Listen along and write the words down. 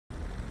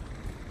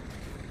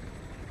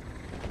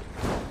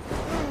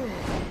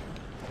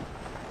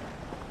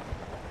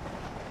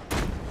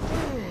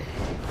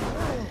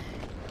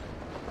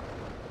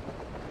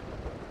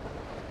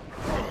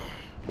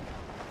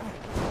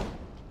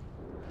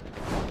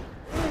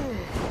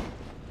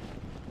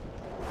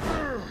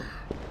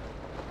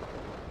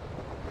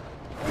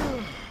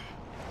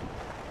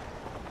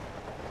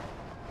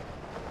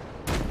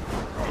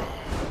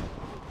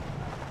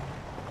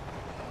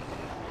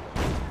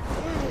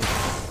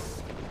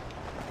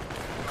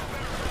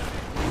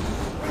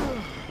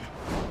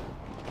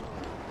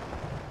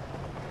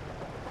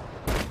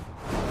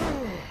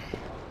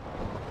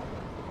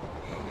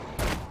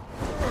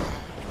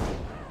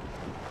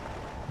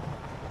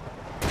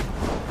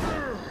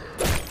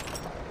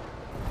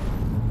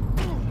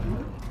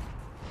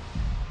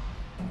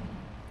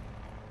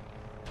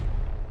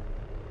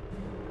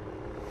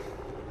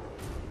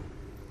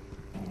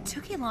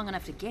you long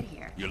enough to get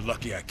here. You're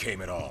lucky I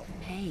came at all.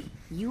 Hey,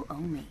 you owe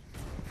me.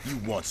 You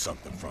want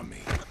something from me.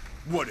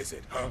 What is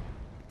it, huh?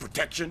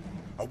 Protection?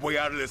 A way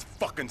out of this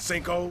fucking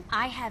sinkhole?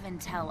 I have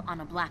intel on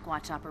a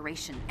Blackwatch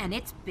operation, and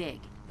it's big.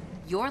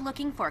 You're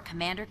looking for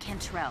Commander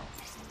Cantrell.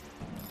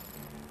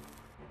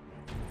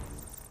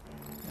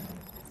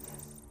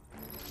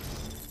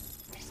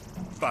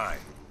 Fine.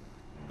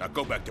 Now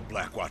go back to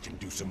Blackwatch and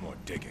do some more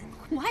digging.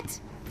 What?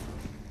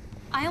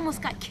 I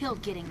almost got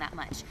killed getting that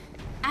much.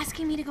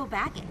 Asking me to go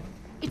back?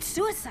 It's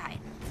suicide.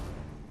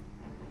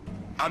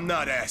 I'm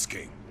not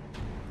asking.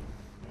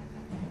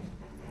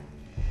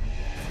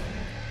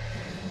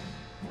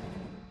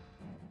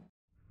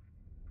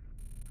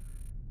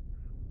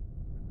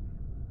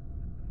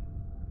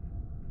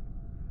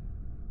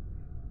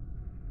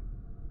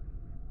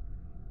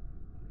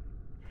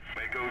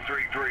 Mako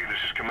 3-3, this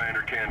is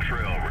Commander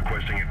Cantrell,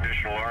 requesting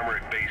additional armor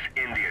at base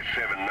India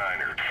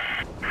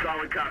 7-9er.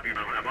 Solid copy.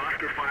 We'll have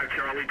Oscar 5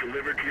 Charlie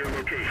delivered to your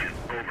location.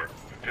 Over.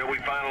 Till we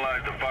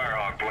finalize the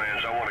Firehawk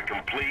plans, I want a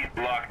complete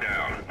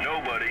lockdown.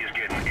 Nobody is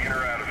getting in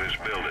or out of this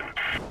building.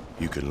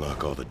 You can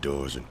lock all the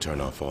doors and turn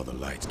off all the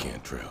lights,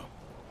 Cantrell.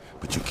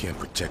 But you can't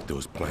protect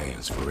those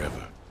plans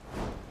forever.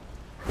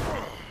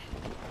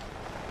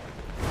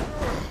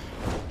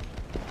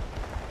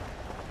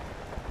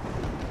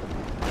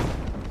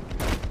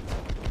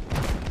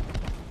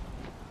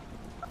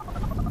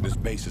 This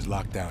base is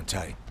locked down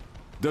tight.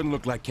 Doesn't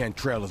look like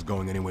Cantrell is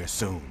going anywhere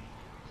soon.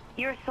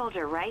 You're a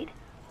soldier, right?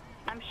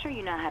 I'm sure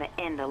you know how to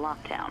end a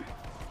lockdown.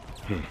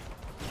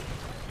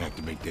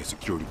 Activate their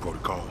security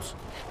protocols.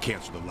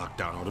 Cancel the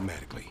lockdown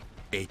automatically.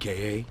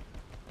 AKA,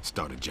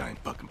 start a giant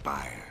fucking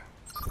fire.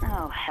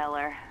 Oh,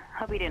 Heller.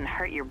 Hope he didn't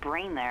hurt your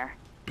brain there.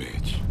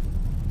 Bitch.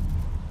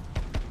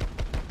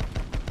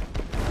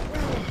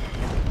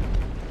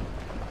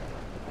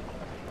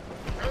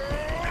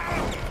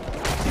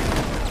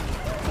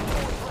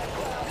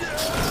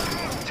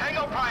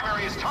 Tango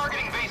Primary is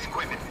targeting base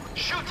equipment.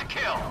 Shoot to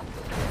kill.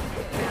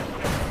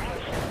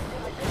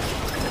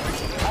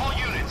 All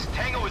units,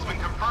 Tango has been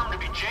confirmed to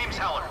be James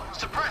Heller.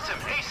 Suppress him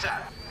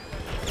ASAP.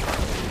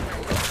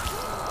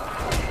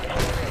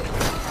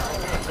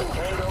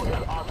 Tango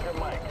is Oscar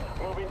Mike.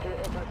 Moving to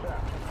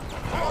intercept.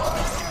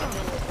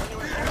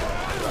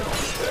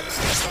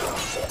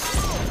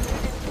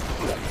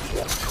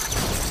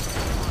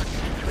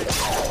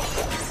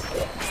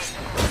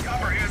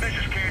 Copper here, this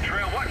is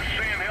Cantrell. What in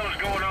Sam Hill is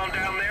going on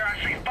down there? I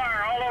see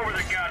fire all over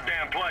the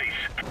goddamn place.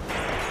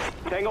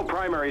 Tango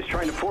Primary is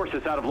trying to force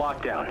us out of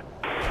lockdown.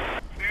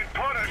 Then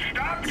put a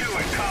stop to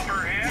it,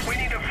 Copperhead. We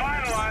need to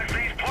finalize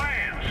these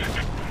plans.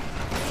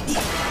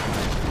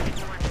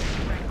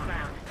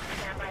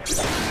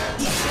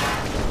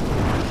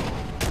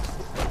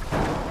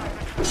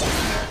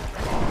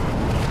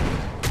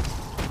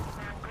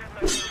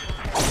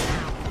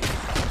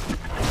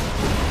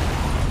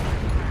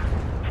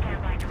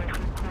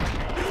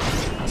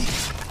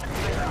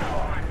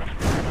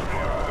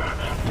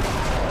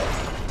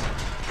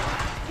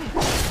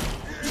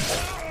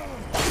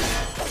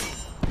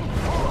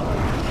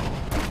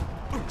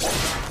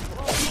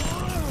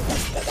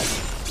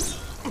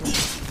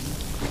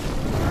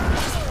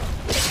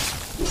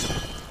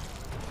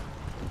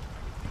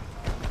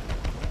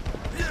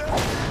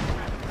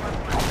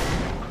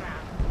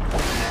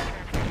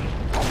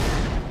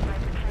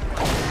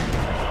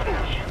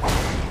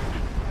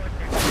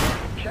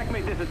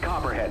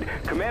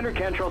 Commander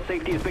Cantrell's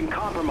safety has been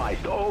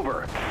compromised.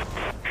 Over.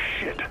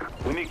 Shit.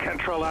 We need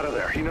Cantrell out of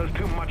there. He knows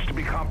too much to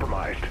be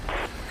compromised.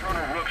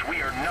 Colonel Rooks,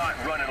 we are not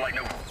running like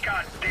no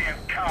goddamn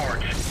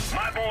cowards.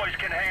 My boys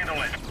can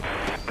handle it.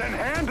 Then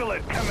handle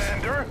it,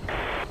 Commander!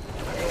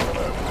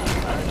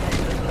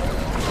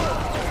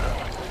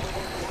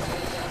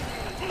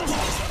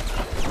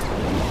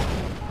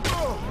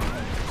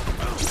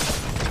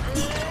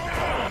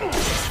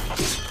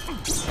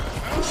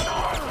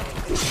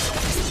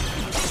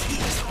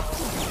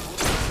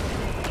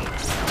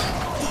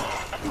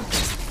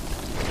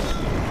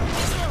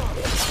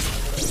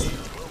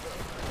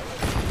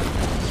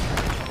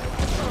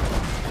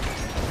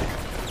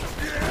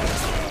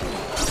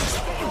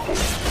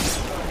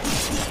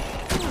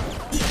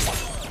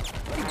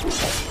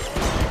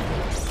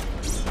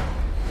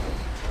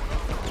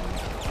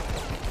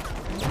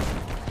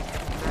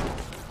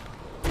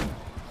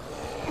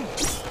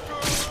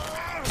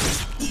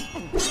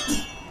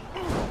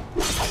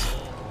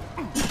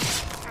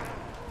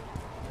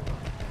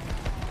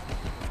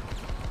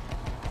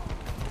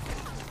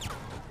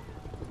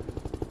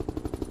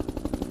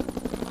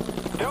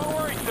 Don't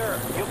worry, sir.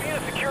 You'll be in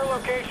a secure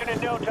location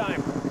in no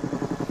time.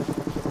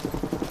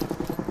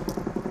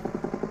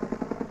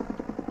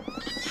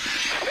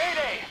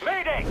 Mayday!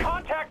 Mayday!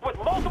 Contact with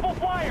multiple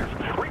flyers!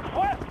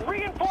 Request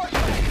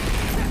reinforcements!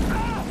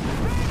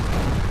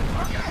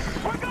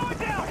 We're going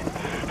down!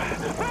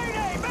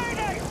 Mayday!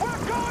 Mayday!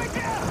 We're going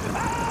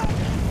down!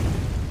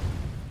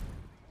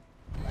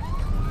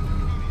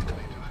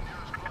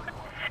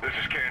 This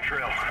is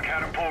Cantrell.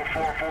 Catapult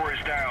 4-4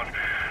 is down.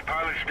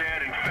 Pilot's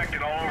dead,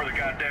 infected all over the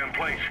goddamn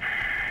place.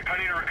 I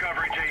need a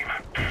recovery team.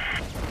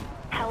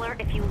 Heller,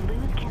 if you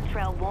lose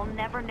Cantrell, we'll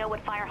never know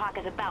what Firehawk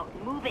is about.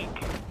 Move it!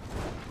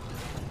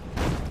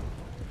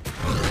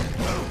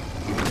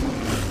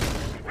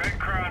 Red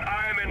Crown,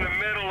 I am in the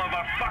middle of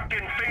a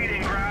fucking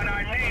feeding ground.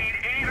 I need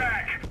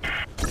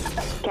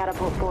evac!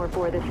 Catapult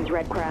 4-4, this is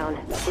Red Crown.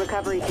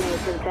 Recovery team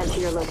has been sent to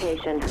your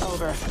location.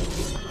 Over.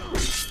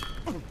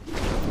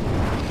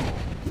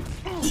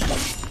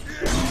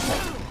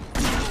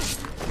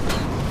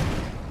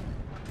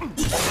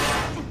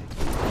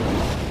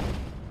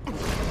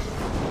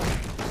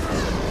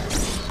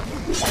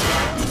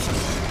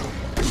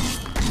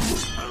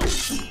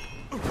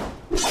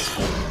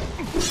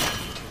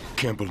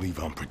 Can't believe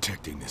I'm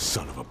protecting this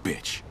son of a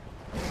bitch.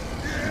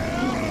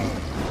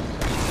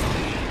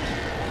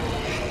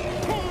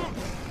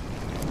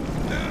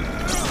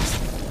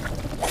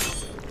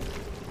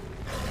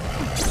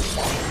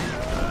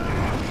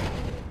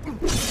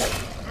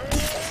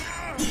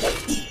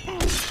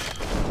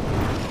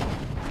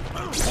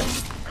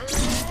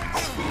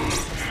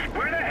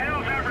 Where the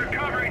hell's that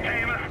recovery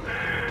team?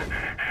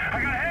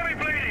 I got heavy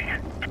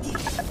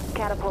bleeding.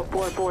 Catapult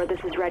 4-4, this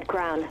is Red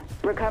Crown.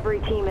 Recovery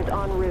team is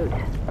en route.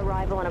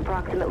 Arrival in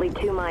approximately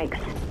 2 mics.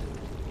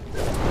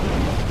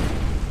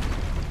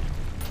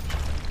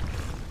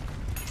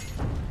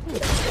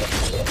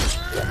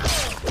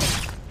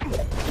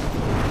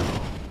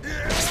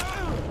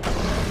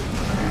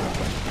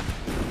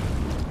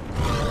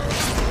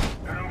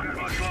 I don't got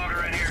much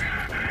longer in here.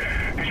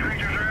 These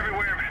creatures are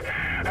everywhere.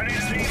 I need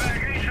an evac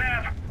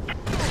ASAP.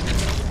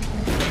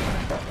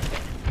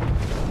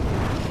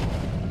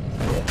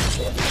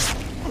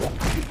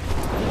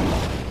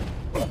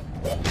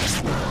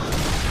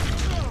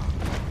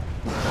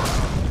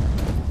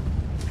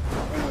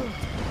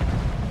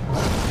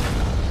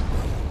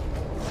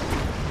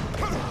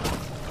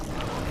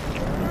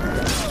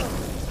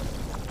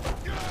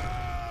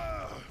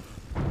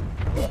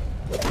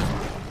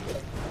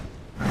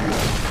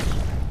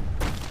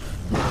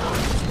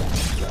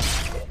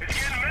 It's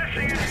getting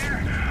messy in here.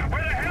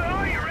 Where the hell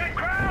are you, Red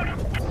Crowd?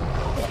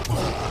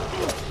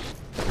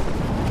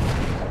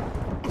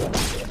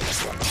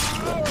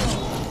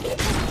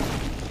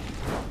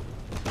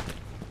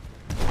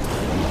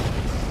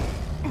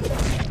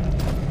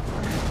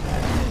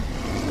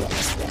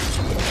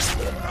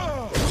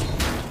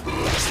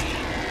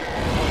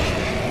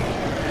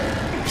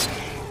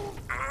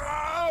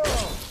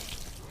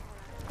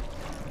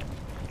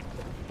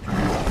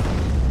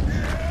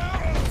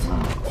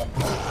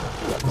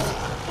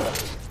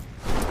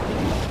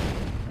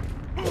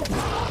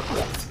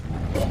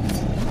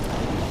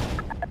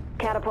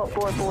 Catapult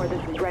 4-4,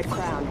 this is Red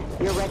Crown.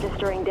 You're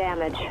registering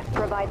damage.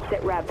 Provide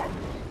sit rep.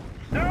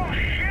 No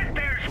shit,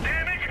 there's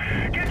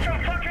damage! Get your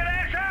fucking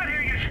ass out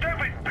here, you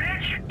stupid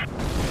bitch!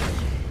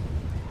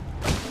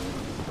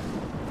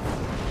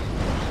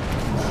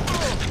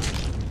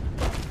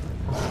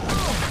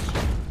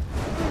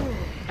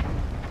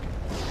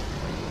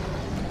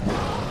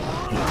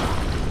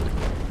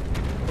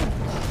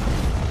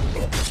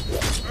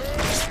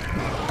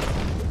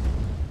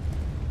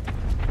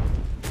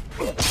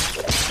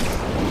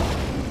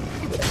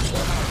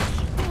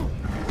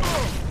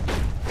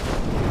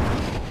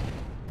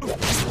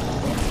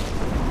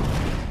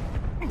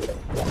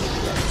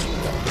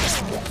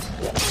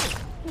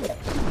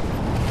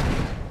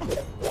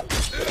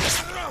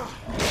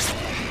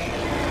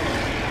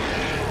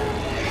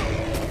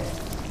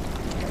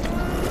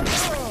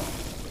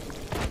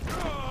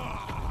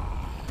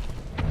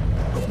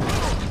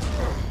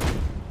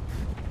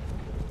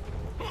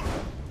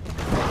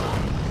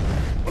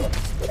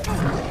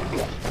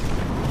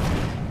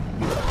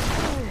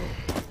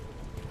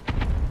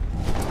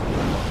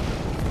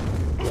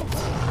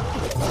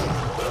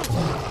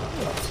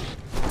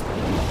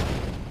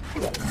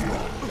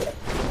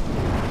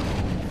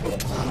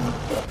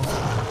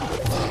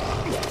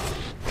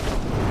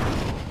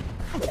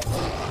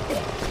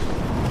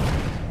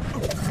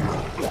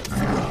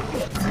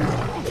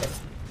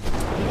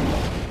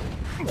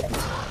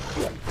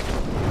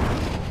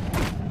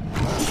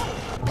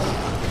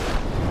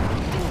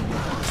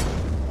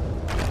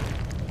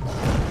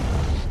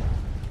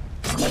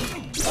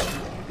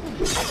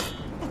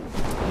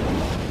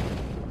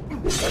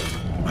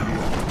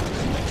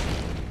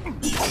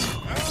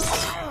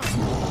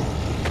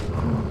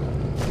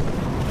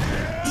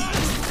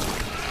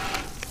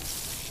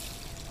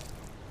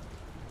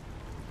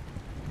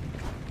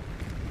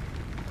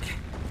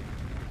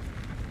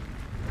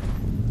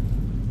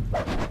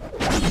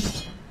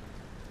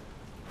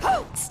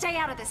 Stay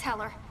out of this,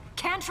 Heller.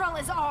 Cantrell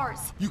is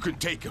ours. You can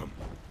take him,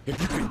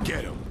 if you can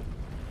get him.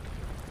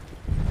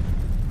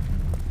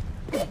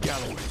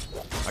 Galloway,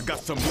 I got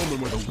some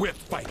woman with a whip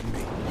fighting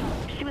me.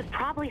 She was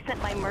probably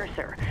sent by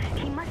Mercer.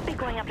 He must be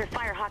going after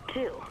Firehawk,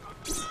 too.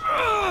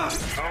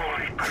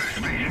 Holy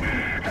Christmas!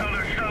 Hell,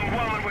 there's some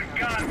woman with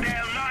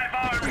goddamn knife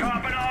arms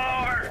hopping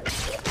all over!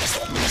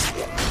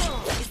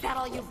 Is that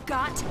all you've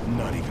got?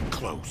 Not even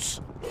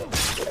close.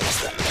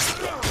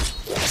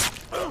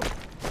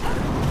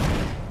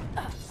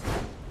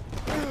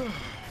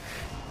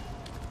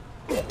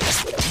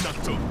 Not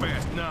so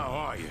fast now,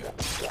 are you?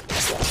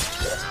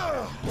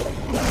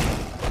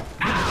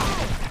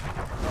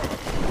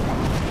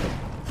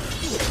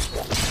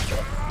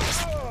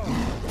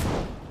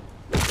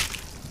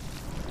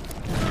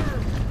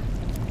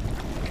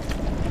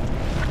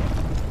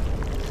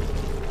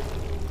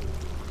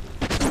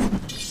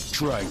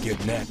 try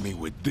getting at me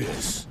with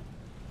this.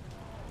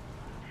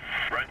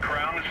 Red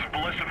Crown, this is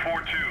Ballista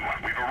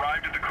 4-2. We've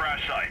arrived at the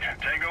crash site.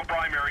 Tango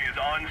Primary is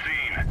on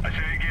scene. I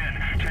say again,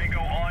 Tango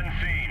on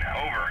scene.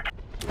 Over.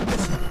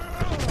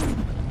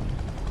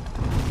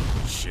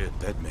 Shit,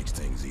 that makes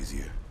things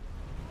easier.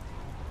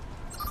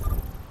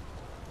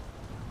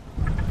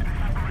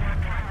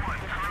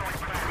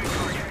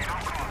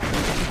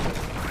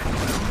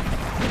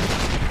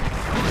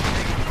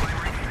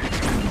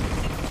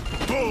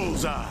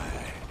 Bullseye!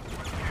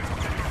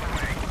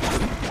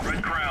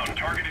 Red Crown,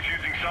 target is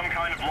using some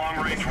kind of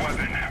long-range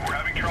weapon. We're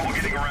having trouble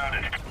getting around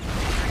it.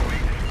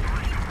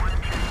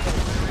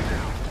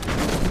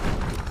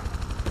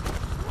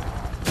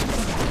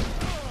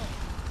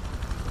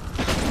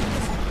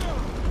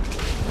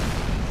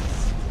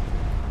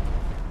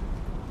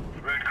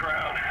 Red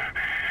Crown,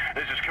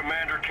 this is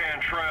Commander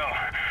Cantrell.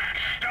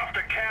 Stuff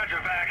the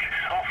Kazovac.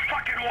 I'll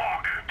fucking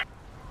walk.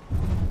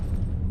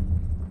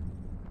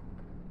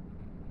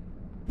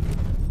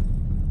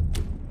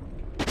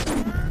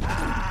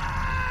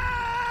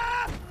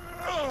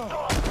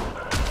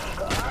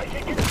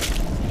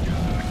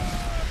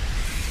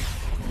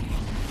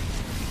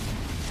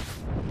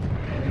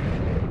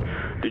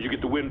 Did you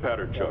get the wind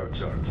pattern charts?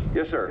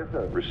 Yes, sir.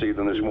 Received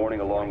them this morning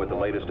along with the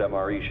latest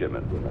MRE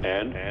shipment.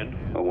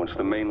 And? Well, once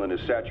the mainland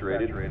is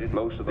saturated,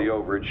 most of the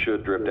overage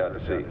should drift out to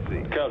sea.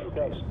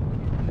 Casualties?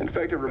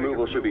 Infected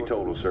removal should be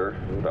total, sir.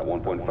 About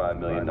 1.5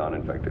 million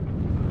non-infected.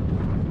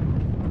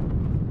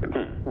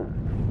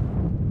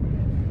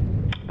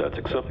 That's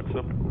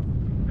acceptable.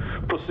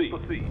 Proceed.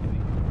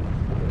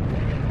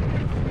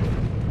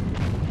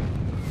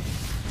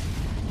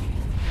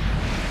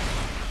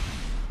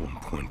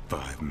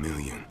 1.5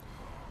 million.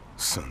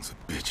 Sons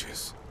of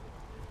bitches.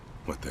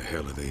 What the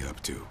hell are they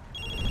up to?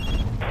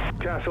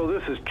 Castle,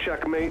 this is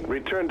Checkmate.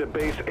 Return to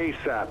base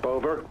ASAP,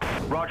 over.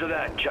 Roger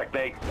that,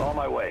 checkmate. On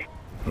my way.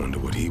 Wonder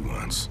what he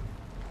wants.